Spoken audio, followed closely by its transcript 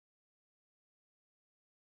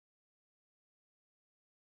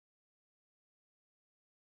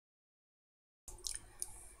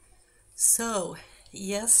So,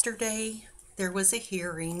 yesterday there was a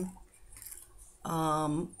hearing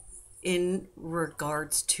in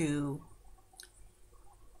regards to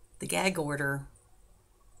the gag order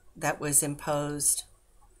that was imposed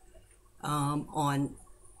on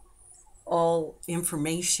all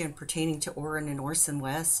information pertaining to Orrin and Orson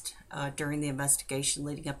West during the investigation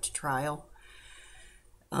leading up to trial.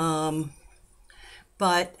 Um,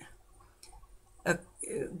 but uh,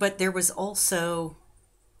 but there was also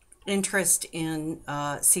interest in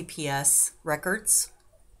CPS records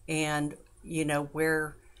and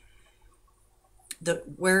where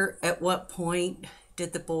at what point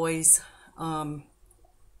did the boys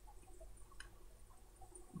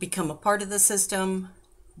become a part of the system,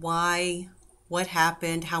 why, what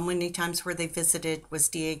happened, how many times were they visited, was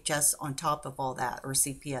DHS on top of all that, or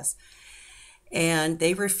CPS? And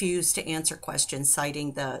they refused to answer questions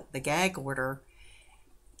citing the gag order.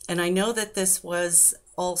 And I know that this was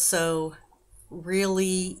also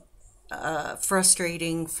really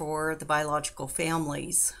frustrating for the biological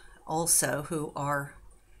families also who are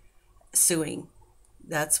suing.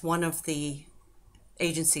 That's one of the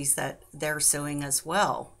agencies that they're suing as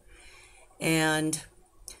well. And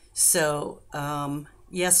so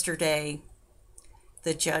yesterday,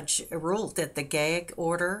 the judge ruled that the gag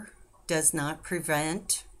order does not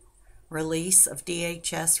prevent release of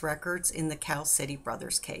DHS records in the Cal City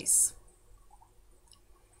Brothers case.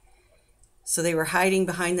 So they were hiding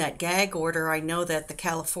behind that gag order. I know that the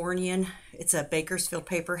Californian, it's a Bakersfield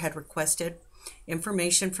paper, had requested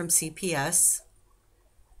information from CPS.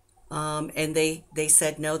 And they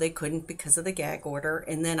said no, they couldn't because of the gag order.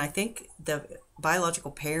 And then I think the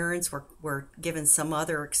biological parents were given some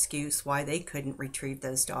other excuse why they couldn't retrieve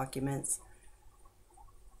those documents.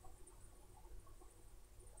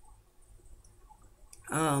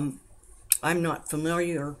 I'm not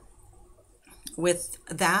familiar with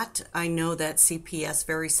that. I know that CPS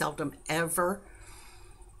very seldom ever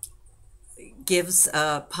gives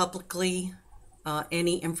publicly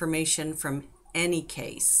any information from any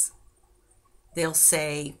case. They'll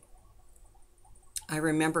say, I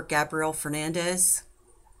remember Gabriel Fernandez,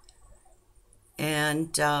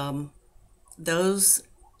 and those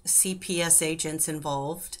CPS agents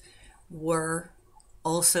involved were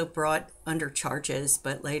also brought under charges,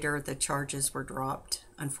 but later the charges were dropped,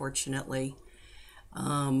 unfortunately.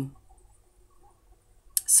 And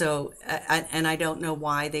I don't know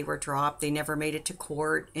why they were dropped. They never made it to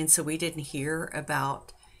court, and so we didn't hear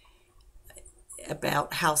about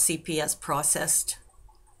how CPS processed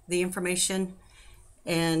the information,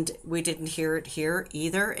 and we didn't hear it here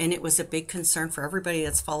either. And it was a big concern for everybody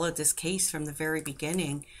that's followed this case from the very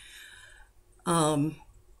beginning. And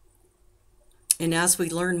as we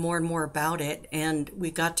learned more and more about it, and we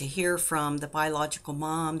got to hear from the biological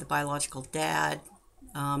mom, the biological dad,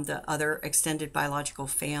 the other extended biological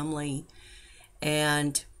family,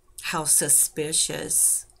 and how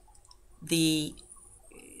suspicious the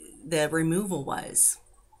removal was.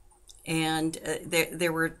 And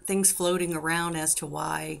there were things floating around as to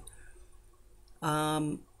why.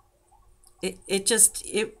 It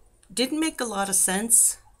didn't make a lot of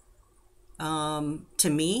sense to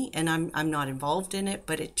me, and I'm not involved in it,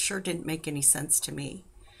 but it sure didn't make any sense to me,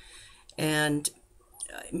 and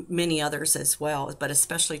many others as well, but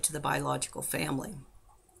especially to the biological family.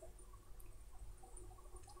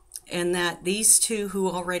 And that these two, who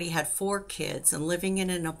already had 4 kids and living in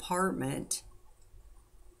an apartment,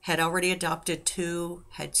 had already adopted 2,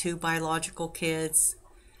 had 2 biological kids.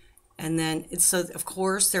 And then, so of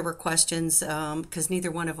course there were questions because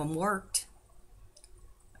neither one of them worked.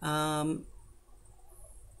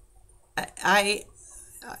 I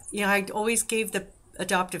always gave the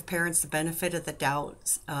adoptive parents the benefit of the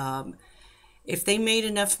doubt. If they made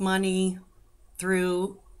enough money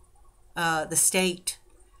through the state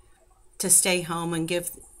to stay home and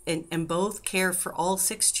give and both care for all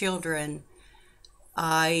 6 children,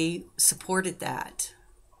 I supported that.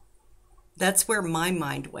 That's where my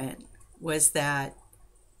mind went, was that,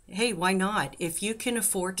 hey, why not? If you can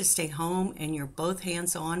afford to stay home and you're both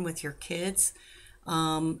hands-on with your kids,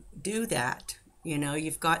 do that.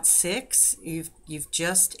 You've got 6, you've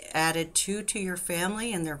just added 2 to your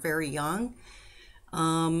family, and they're very young.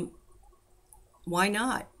 Why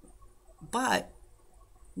not? But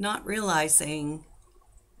not realizing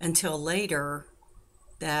until later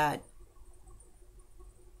that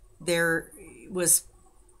there was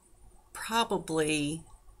probably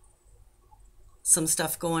some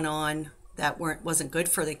stuff going on that wasn't good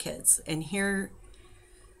for the kids.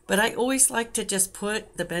 But I always like to just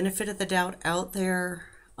put the benefit of the doubt out there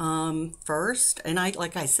first. And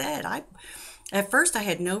like I said, at first I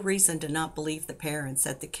had no reason to not believe the parents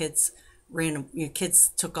that the kids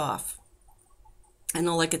kids took off. And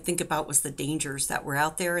all I could think about was the dangers that were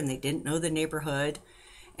out there, and they didn't know the neighborhood.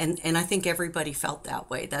 And I think everybody felt that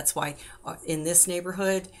way. That's why in this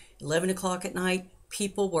neighborhood, 11 o'clock at night,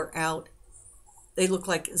 people were out. They looked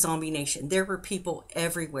like Zombie Nation. There were people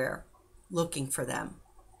everywhere looking for them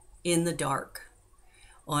in the dark,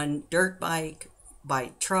 on dirt bike,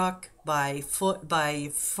 by truck, by foot,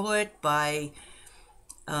 by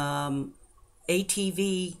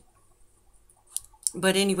ATV.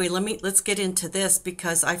 But anyway, let's get into this,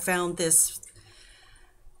 because I found this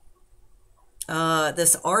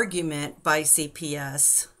this argument by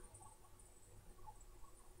CPS.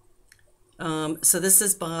 So this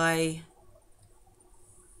is by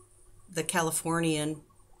the Californian,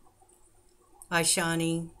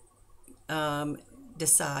 Aishani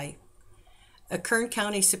Desai. A Kern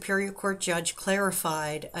County Superior Court judge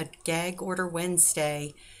clarified a gag order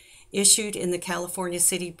Wednesday issued in the California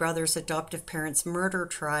City brothers' adoptive parents' murder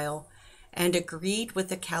trial and agreed with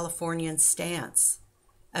the Californian stance.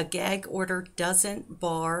 A gag order doesn't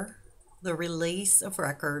bar the release of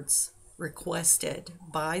records requested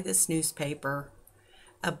by this newspaper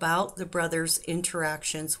about the brothers'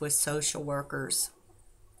 interactions with social workers.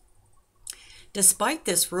 Despite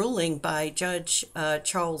this ruling by Judge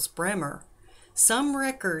Charles Bremer, some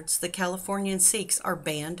records the Californian seeks are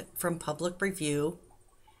banned from public review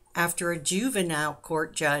after a juvenile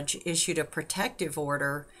court judge issued a protective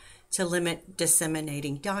order to limit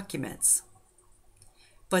disseminating documents.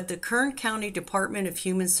 But the Kern County Department of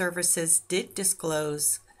Human Services did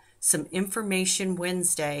disclose some information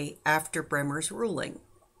Wednesday after Bremer's ruling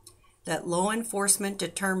that law enforcement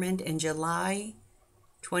determined in July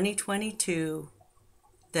 2022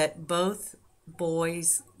 that both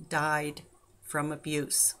boys died from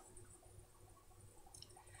abuse.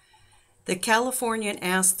 The Californian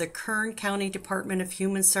asked the Kern County Department of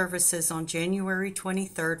Human Services on January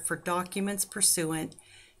 23rd for documents pursuant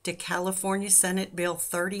to California Senate Bill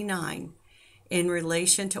 39 in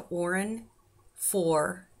relation to Orrin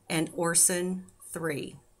 4 and Orson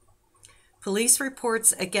 3. Police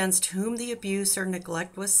reports against whom the abuse or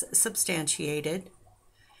neglect was substantiated,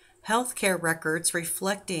 healthcare records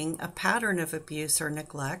reflecting a pattern of abuse or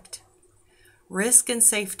neglect, risk and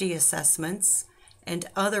safety assessments, and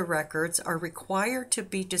other records are required to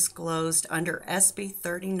be disclosed under SB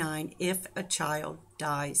 39 if a child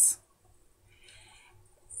dies.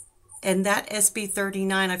 And that SB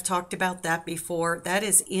 39, I've talked about that before, that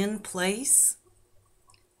is in place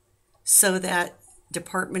so that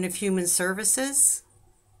Department of Human Services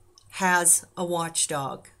has a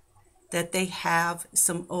watchdog, that they have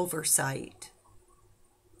some oversight.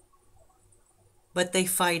 But they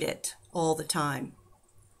fight it all the time.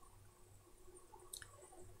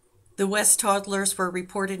 The West toddlers were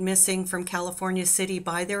reported missing from California City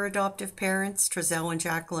by their adoptive parents, Trezell and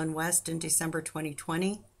Jacqueline West, in December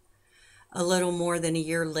 2020. A little more than a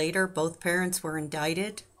year later, both parents were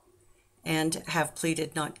indicted and have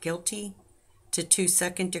pleaded not guilty to 2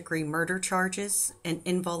 second-degree murder charges, an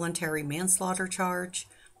involuntary manslaughter charge,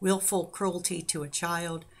 willful cruelty to a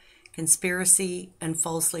child, conspiracy, and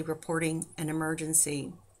falsely reporting an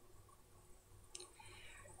emergency.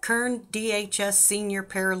 Kern DHS senior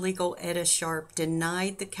paralegal Etta Sharp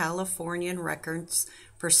denied the Californian records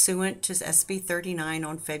pursuant to SB 39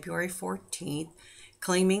 on February 14th,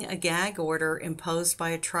 claiming a gag order imposed by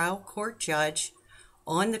a trial court judge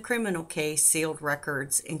on the criminal case sealed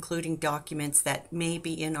records, including documents that may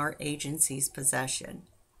be in our agency's possession.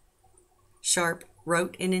 Sharp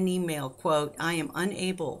wrote in an email, quote, "I am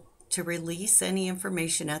unable to release any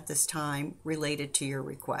information at this time related to your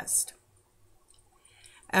request."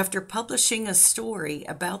 After publishing a story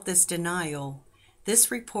about this denial, this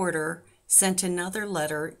reporter sent another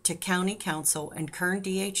letter to County Council and Kern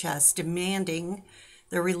DHS demanding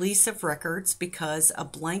the release of records because a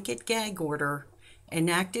blanket gag order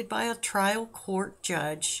enacted by a trial court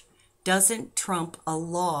judge doesn't trump a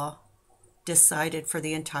law decided for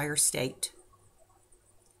the entire state.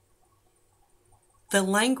 The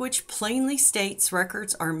language plainly states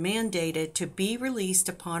records are mandated to be released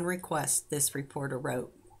upon request, this reporter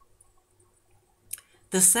wrote.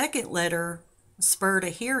 The second letter spurred a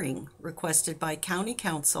hearing requested by County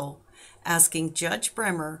Council asking Judge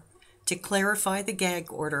Bremer to clarify the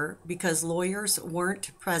gag order because lawyers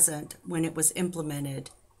weren't present when it was implemented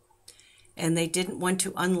and they didn't want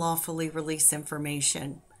to unlawfully release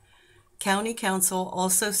information. County Council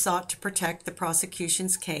also sought to protect the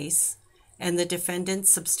prosecution's case and the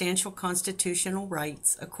defendant's substantial constitutional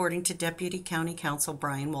rights, according to Deputy County Counsel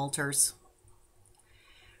Brian Walters.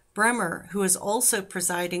 Bremer, who is also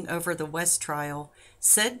presiding over the West trial,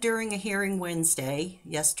 said during a hearing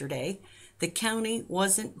yesterday, The county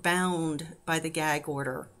wasn't bound by the gag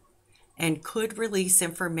order and could release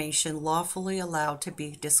information lawfully allowed to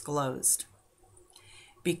be disclosed.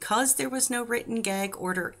 Because there was no written gag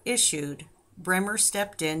order issued, Bremer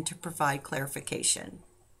stepped in to provide clarification.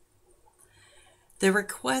 The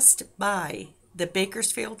request by the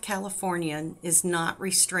Bakersfield Californian is not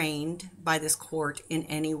restrained by this court in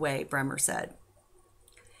any way, Bremer said.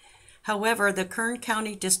 However, the Kern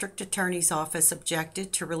County District Attorney's Office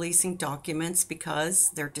objected to releasing documents because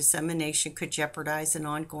their dissemination could jeopardize an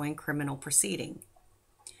ongoing criminal proceeding.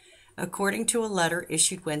 According to a letter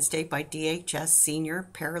issued Wednesday by DHS Senior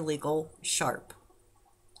Paralegal Sharp,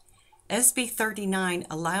 SB 39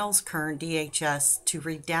 allows Kern DHS to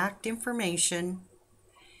redact information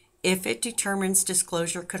if it determines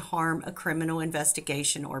disclosure could harm a criminal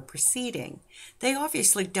investigation or proceeding. They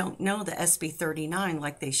obviously don't know the SB 39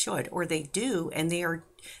 like they should, or they do, and they are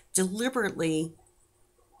deliberately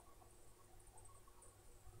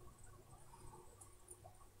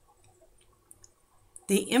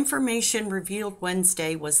the information revealed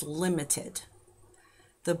Wednesday was limited.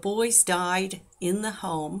 The boys died in the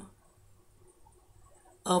home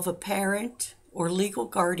of a parent or legal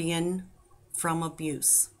guardian from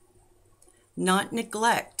abuse, not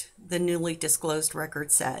neglect, the newly disclosed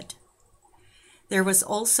record said. There was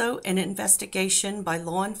also an investigation by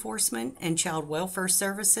law enforcement and child welfare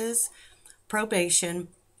services, probation,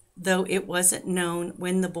 though it wasn't known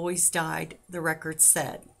when the boys died, the record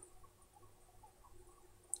said.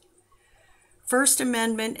 First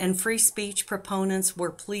Amendment and free speech proponents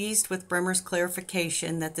were pleased with Bremer's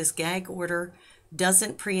clarification that this gag order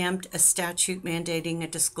doesn't preempt a statute mandating a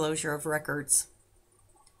disclosure of records.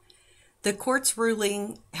 The court's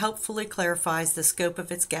ruling helpfully clarifies the scope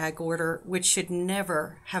of its gag order, which should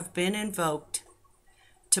never have been invoked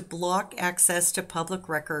to block access to public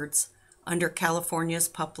records under California's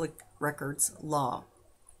public records law.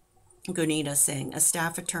 Gunita Singh, a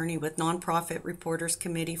staff attorney with Nonprofit Reporters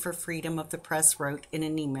Committee for Freedom of the Press, wrote in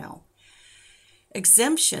an email,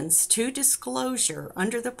 exemptions to disclosure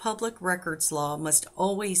under the public records law must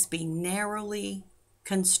always be narrowly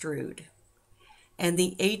construed, and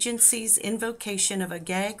the agency's invocation of a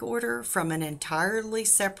gag order from an entirely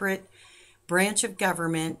separate branch of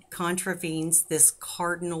government contravenes this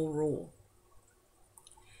cardinal rule.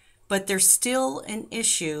 But there's still an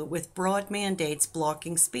issue with broad mandates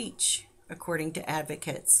blocking speech, according to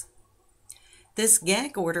advocates. This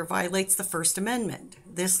gag order violates the First Amendment.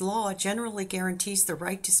 This law generally guarantees the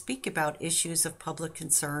right to speak about issues of public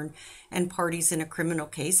concern, and parties in a criminal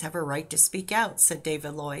case have a right to speak out, said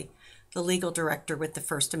David Loy, the legal director with the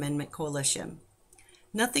First Amendment Coalition.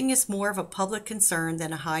 Nothing is more of a public concern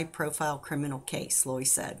than a high-profile criminal case, Loy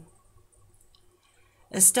said.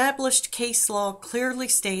 Established case law clearly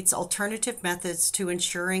states alternative methods to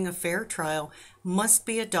ensuring a fair trial must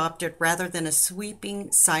be adopted rather than a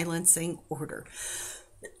sweeping silencing order.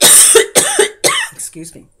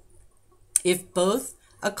 Excuse me. If both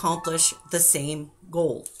accomplish the same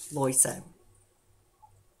goal, Loy said.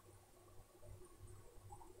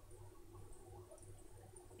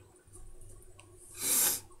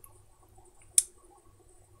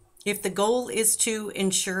 If the goal is to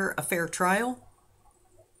ensure a fair trial,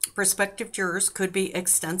 prospective jurors could be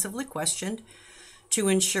extensively questioned to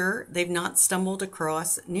ensure they've not stumbled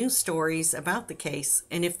across news stories about the case,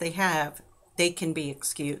 and if they have, they can be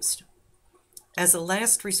excused. As a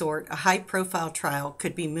last resort, a high-profile trial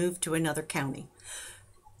could be moved to another county.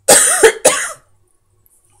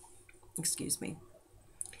 Excuse me.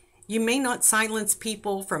 You may not silence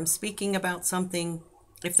people from speaking about something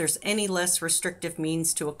if there's any less restrictive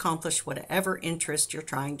means to accomplish whatever interest you're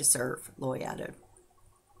trying to serve, Loy added.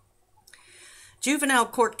 Juvenile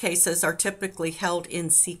court cases are typically held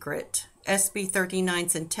in secret. SB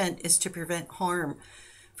 39's intent is to prevent harm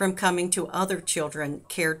from coming to other children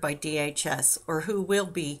cared by DHS or who will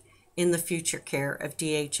be in the future care of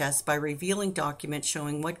DHS by revealing documents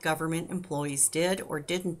showing what government employees did or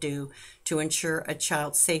didn't do to ensure a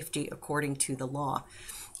child's safety according to the law.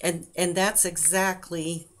 And that's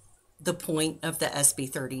exactly the point of the SB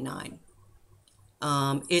 39.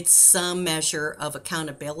 It's some measure of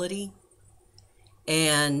accountability,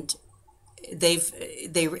 and to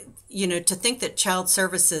think that Child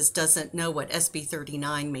Services doesn't know what SB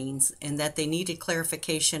 39 means and that they needed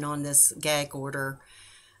clarification on this gag order,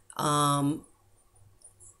 I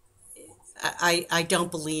don't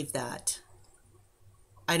believe that.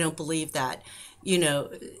 I don't believe that.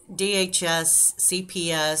 DHS,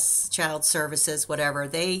 CPS, Child Services, whatever,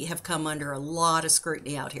 they have come under a lot of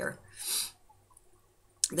scrutiny out here.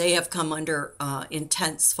 They have come under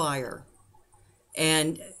intense fire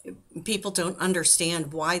And people don't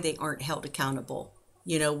understand why they aren't held accountable.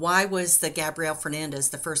 Why was the Gabrielle Fernandez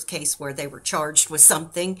the first case where they were charged with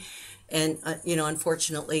something? And,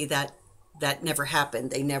 unfortunately, that never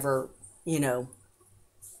happened. They never,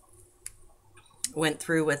 went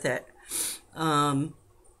through with it. Um,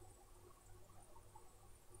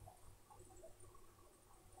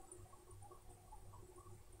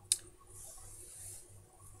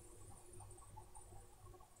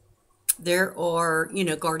 There are,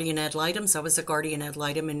 guardian ad litems. I was a guardian ad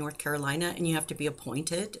litem in North Carolina, and you have to be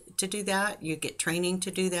appointed to do that. You get training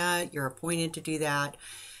to do that. You're appointed to do that.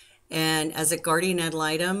 And as a guardian ad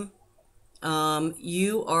litem,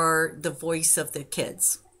 you are the voice of the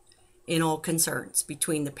kids in all concerns,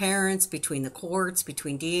 between the parents, between the courts,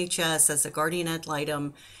 between DHS. As a guardian ad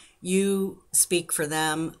litem, you speak for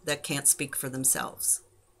them that can't speak for themselves.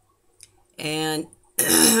 And,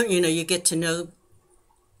 you get to know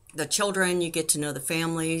the children, you get to know the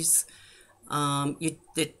families.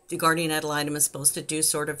 The guardian ad litem is supposed to do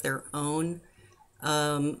sort of their own,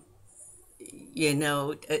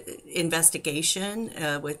 investigation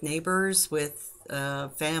with neighbors, with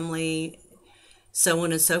family, so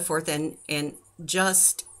on and so forth, and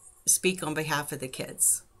just speak on behalf of the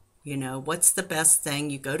kids. What's the best thing?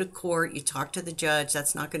 You go to court, you talk to the judge.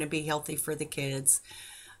 That's not going to be healthy for the kids.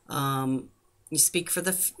 You speak for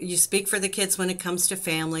the kids when it comes to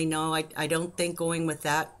family. No, I don't think going with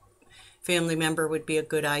that family member would be a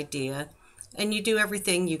good idea. And you do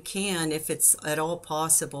everything you can if it's at all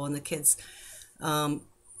possible. And the kids, I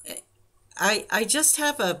just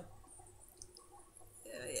have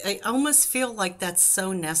I almost feel like that's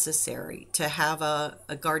so necessary to have a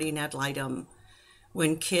guardian ad litem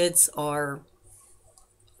when kids are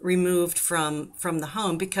removed from the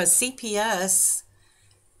home, because CPS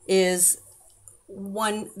is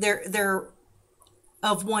they're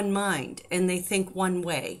of one mind, and they think one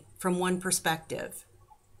way from one perspective.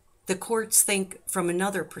 The courts think from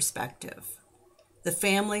another perspective. The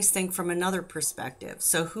families think from another perspective.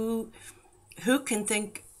 So who can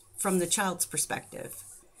think from the child's perspective?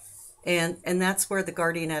 And that's where the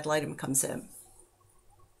guardian ad litem comes in.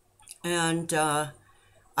 And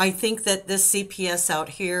I think that this CPS out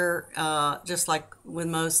here, just like with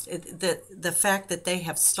most, the fact that they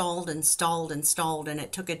have stalled, and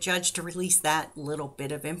it took a judge to release that little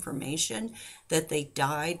bit of information that they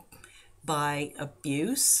died by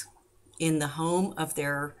abuse in the home of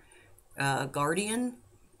their guardian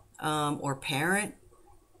or parent,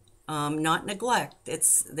 not neglect.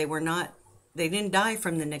 They didn't die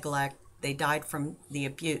from the neglect. They died from the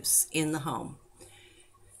abuse in the home.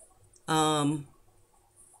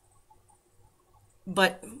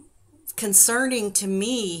 But concerning to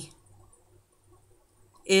me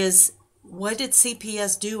is, what did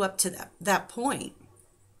CPS do up to that point?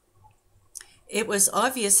 It was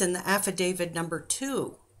obvious in the affidavit number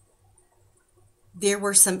 2. There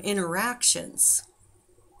were some interactions.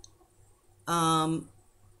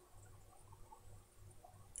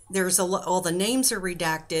 There's all the names are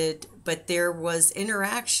redacted, but there was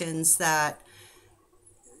interactions that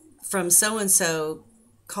from so-and-so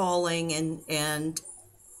calling and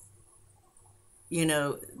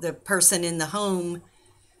the person in the home,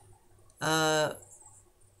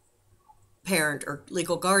 parent or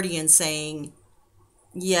legal guardian, saying,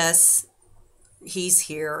 yes, he's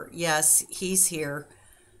here. Yes, he's here.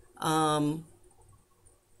 And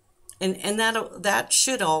that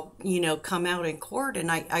should all, come out in court. And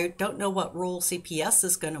I don't know what role CPS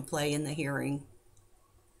is going to play in the hearing.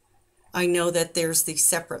 I know that there's these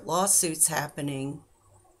separate lawsuits happening.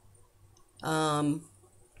 But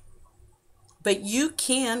you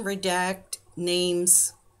can redact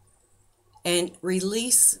names and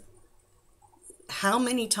release how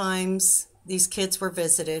many times these kids were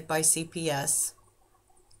visited by CPS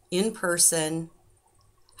in person,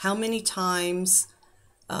 how many times,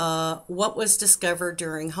 what was discovered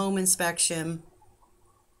during home inspection,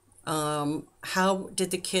 how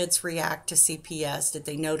did the kids react to CPS? Did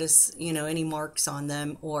they notice, any marks on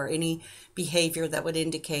them or any behavior that would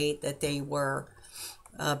indicate that they were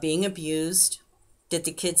being abused? Did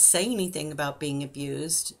the kids say anything about being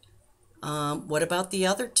abused? What about the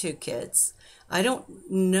other 2 kids? I don't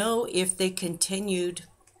know if they continued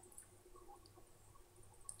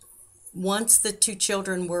once the 2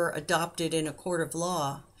 children were adopted in a court of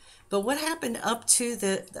law. But what happened up to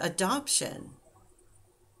the adoption?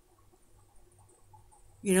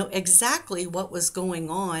 Exactly what was going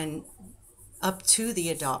on up to the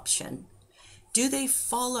adoption. Do they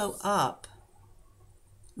follow up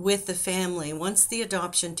with the family once the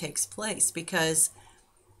adoption takes place? Because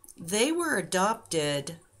they were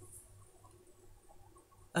adopted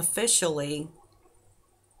officially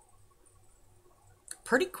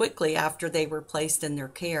pretty quickly after they were placed in their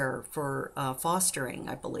care for fostering,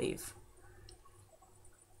 I believe.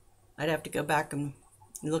 I'd have to go back and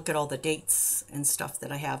look at all the dates and stuff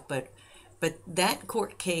that I have, but that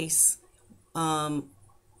court case, when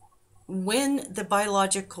the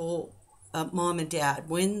biological mom and dad,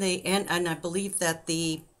 when they, and I believe that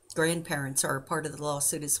the grandparents are a part of the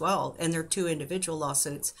lawsuit as well, and they're two individual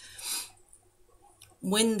lawsuits,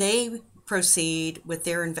 when they proceed with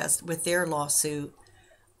their lawsuit,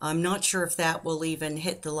 I'm not sure if that will even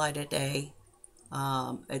hit the light of day.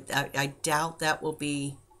 I doubt that will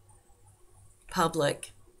be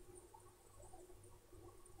public.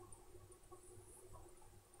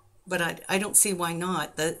 But I don't see why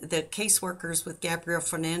not. The caseworkers with Gabriel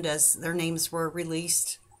Fernandez, their names were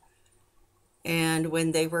released. And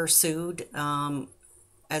when they were sued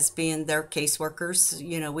as being their caseworkers,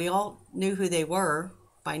 we all knew who they were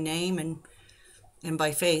by name and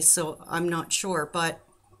by face. So I'm not sure. But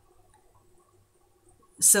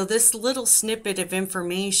so this little snippet of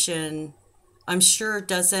information, I'm sure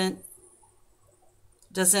doesn't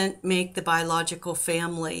make the biological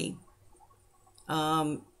family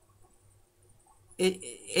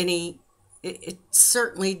it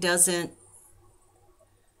certainly doesn't.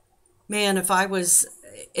 Man, if I was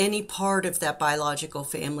any part of that biological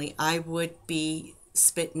family, I would be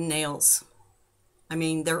spitting nails. I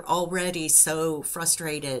mean, they're already so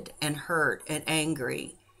frustrated and hurt and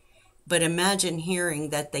angry. But imagine hearing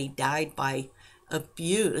that they died by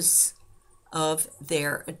abuse of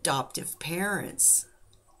their adoptive parents.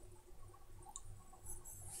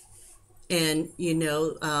 And,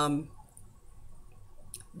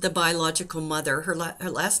 the biological mother, her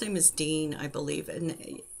last name is Dean, I believe.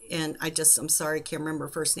 And I'm sorry, I can't remember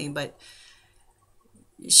her first name, but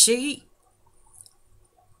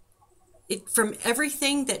from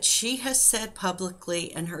everything that she has said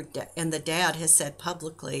publicly and and the dad has said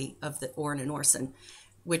publicly of the Orrin and Orson,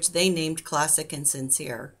 which they named Classic and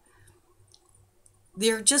Sincere,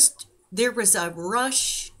 there was a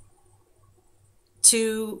rush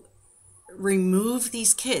to remove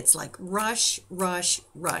these kids, like rush.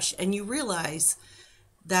 And you realize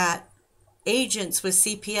that agents with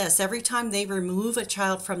CPS, every time they remove a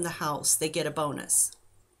child from the house, they get a bonus.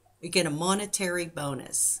 You get a monetary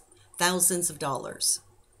bonus, thousands of dollars.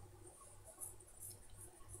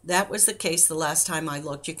 That was the case the last time I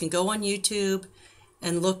looked. You can go on YouTube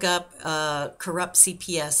and look up corrupt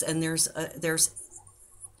CPS, and there's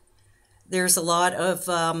a lot of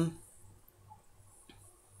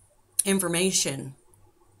information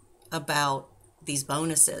about these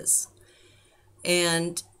bonuses.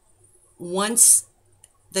 And once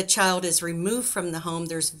the child is removed from the home,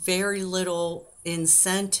 there's very little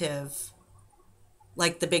incentive,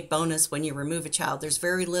 like the big bonus when you remove a child. There's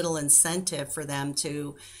very little incentive for them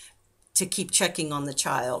to keep checking on the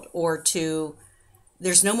child, or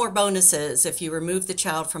there's no more bonuses if you remove the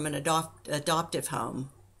child from an adoptive home,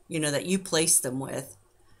 that you place them with.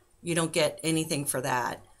 You don't get anything for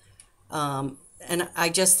that. And I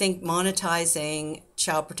just think monetizing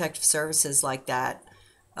child protective services like that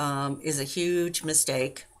is a huge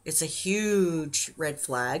mistake. It's a huge red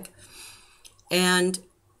flag. And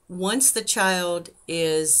once the child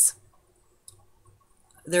there's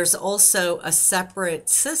also a separate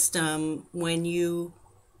system when you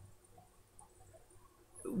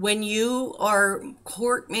are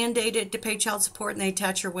court mandated to pay child support and they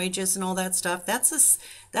attach your wages and all that stuff. That's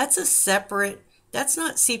a separate. That's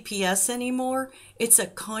not CPS anymore. It's a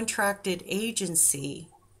contracted agency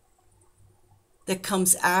that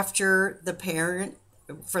comes after the parent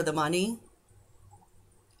for the money.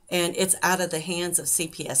 And it's out of the hands of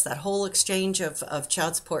CPS. That whole exchange of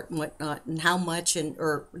child support and whatnot, and how much,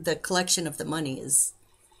 or the collection of the money is,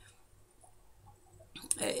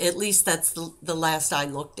 at least that's the last I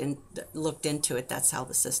looked into it. That's how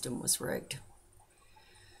the system was rigged.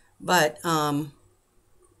 But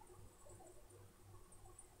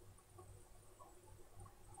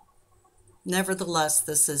nevertheless,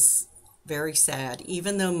 this is very sad,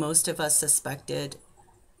 even though most of us suspected,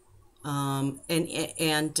 and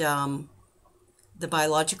the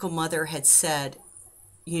biological mother had said,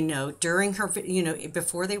 during her,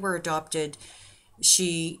 before they were adopted,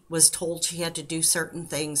 she was told she had to do certain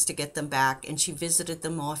things to get them back, and she visited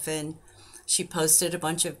them often. She posted a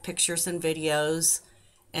bunch of pictures and videos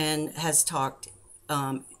and has talked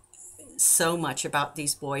so much about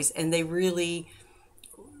these boys, and they really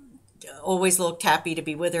always looked happy to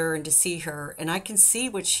be with her and to see her. And I can see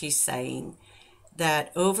what she's saying,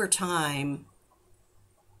 that over time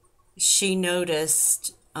she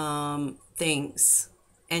noticed things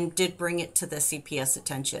and did bring it to the CPS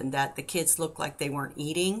attention, that the kids looked like they weren't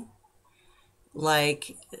eating,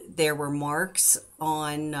 Like there were marks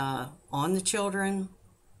on the children,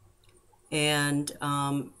 and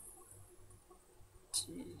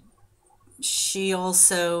she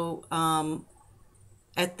also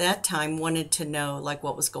at that time wanted to know like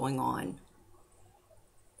what was going on,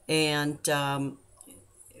 and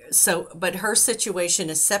so but her situation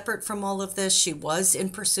is separate from all of this. She was in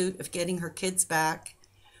pursuit of getting her kids back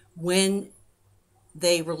when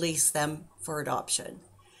they release them for adoption.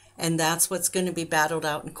 And that's what's going to be battled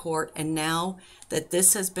out in court. And now that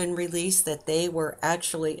this has been released, that they were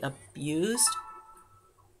actually abused.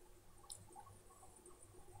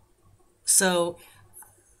 So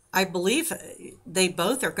I believe they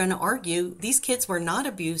both are going to argue these kids were not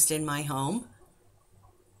abused in my home.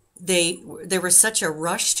 There was such a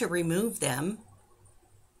rush to remove them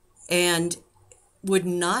and would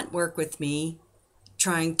not work with me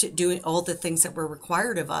trying to do all the things that were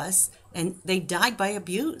required of us, and they died by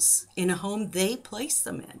abuse in a home they placed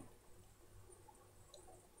them in,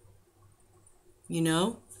 you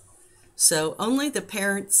know. So only the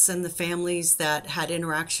parents and the families that had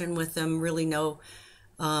interaction with them really know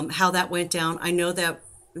how that went down. I know that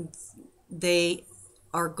they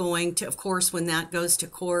are going to, of course, when that goes to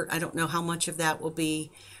court, I don't know how much of that will be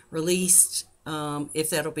released, if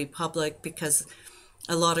that'll be public, because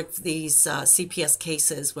a lot of these CPS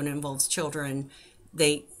cases, when it involves children,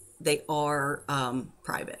 they are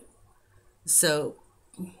private. So,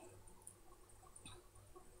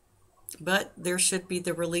 but there should be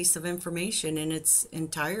the release of information in its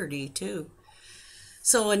entirety too.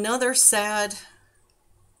 So another sad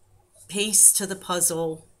piece to the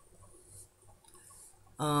puzzle.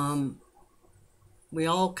 We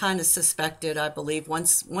all kind of suspected, I believe,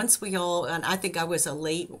 once we all, and I think I was a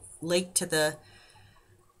late to the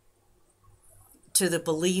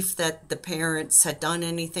belief that the parents had done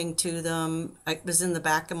anything to them. It was in the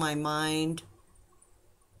back of my mind,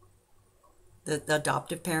 the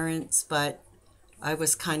adoptive parents, but I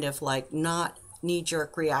was kind of like not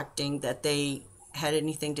knee-jerk reacting that they had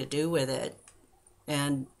anything to do with it.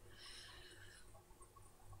 And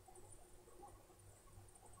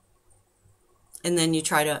then you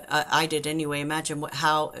try to, I did anyway, imagine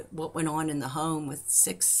what went on in the home with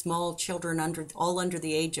 6 small children all under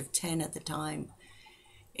the age of 10 at the time.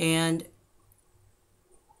 And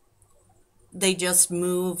they just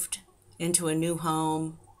moved into a new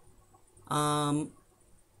home. The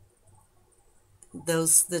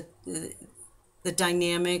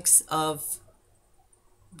dynamics of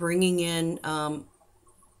bringing in, I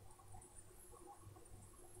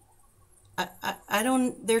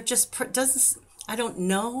don't, they're just doesn't, I don't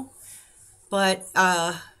know, but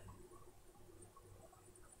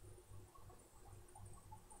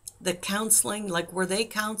the counseling, like were they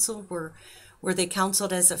counseled? Were they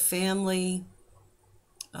counseled as a family?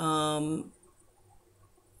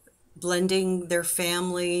 Blending their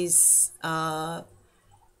families.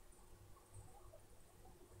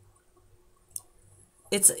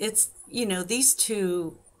 It's you know, these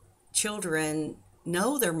two children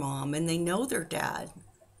know their mom and they know their dad,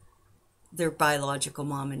 their biological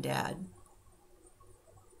mom and dad.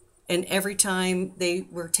 And every time they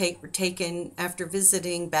were taken after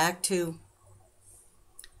visiting back to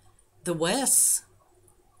the West,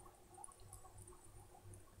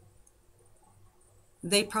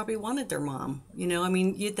 they probably wanted their mom. You know, I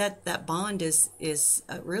mean, that bond is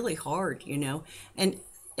really hard. You know, and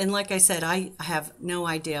like I said, I have no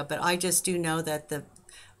idea, but I just do know that the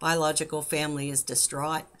biological family is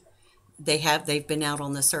distraught. They've been out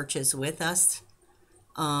on the searches with us.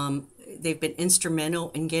 They've been instrumental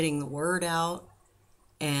in getting the word out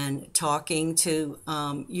and talking to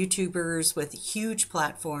YouTubers with huge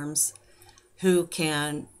platforms who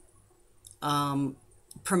can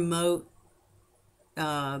promote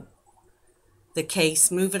the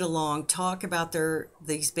case, move it along, talk about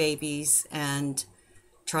these babies, and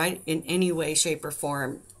try in any way, shape, or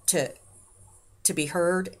form to be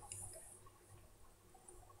heard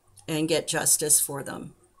and get justice for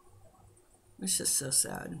them. It's just so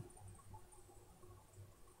sad.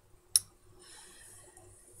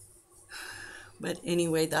 But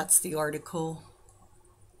anyway, that's the article.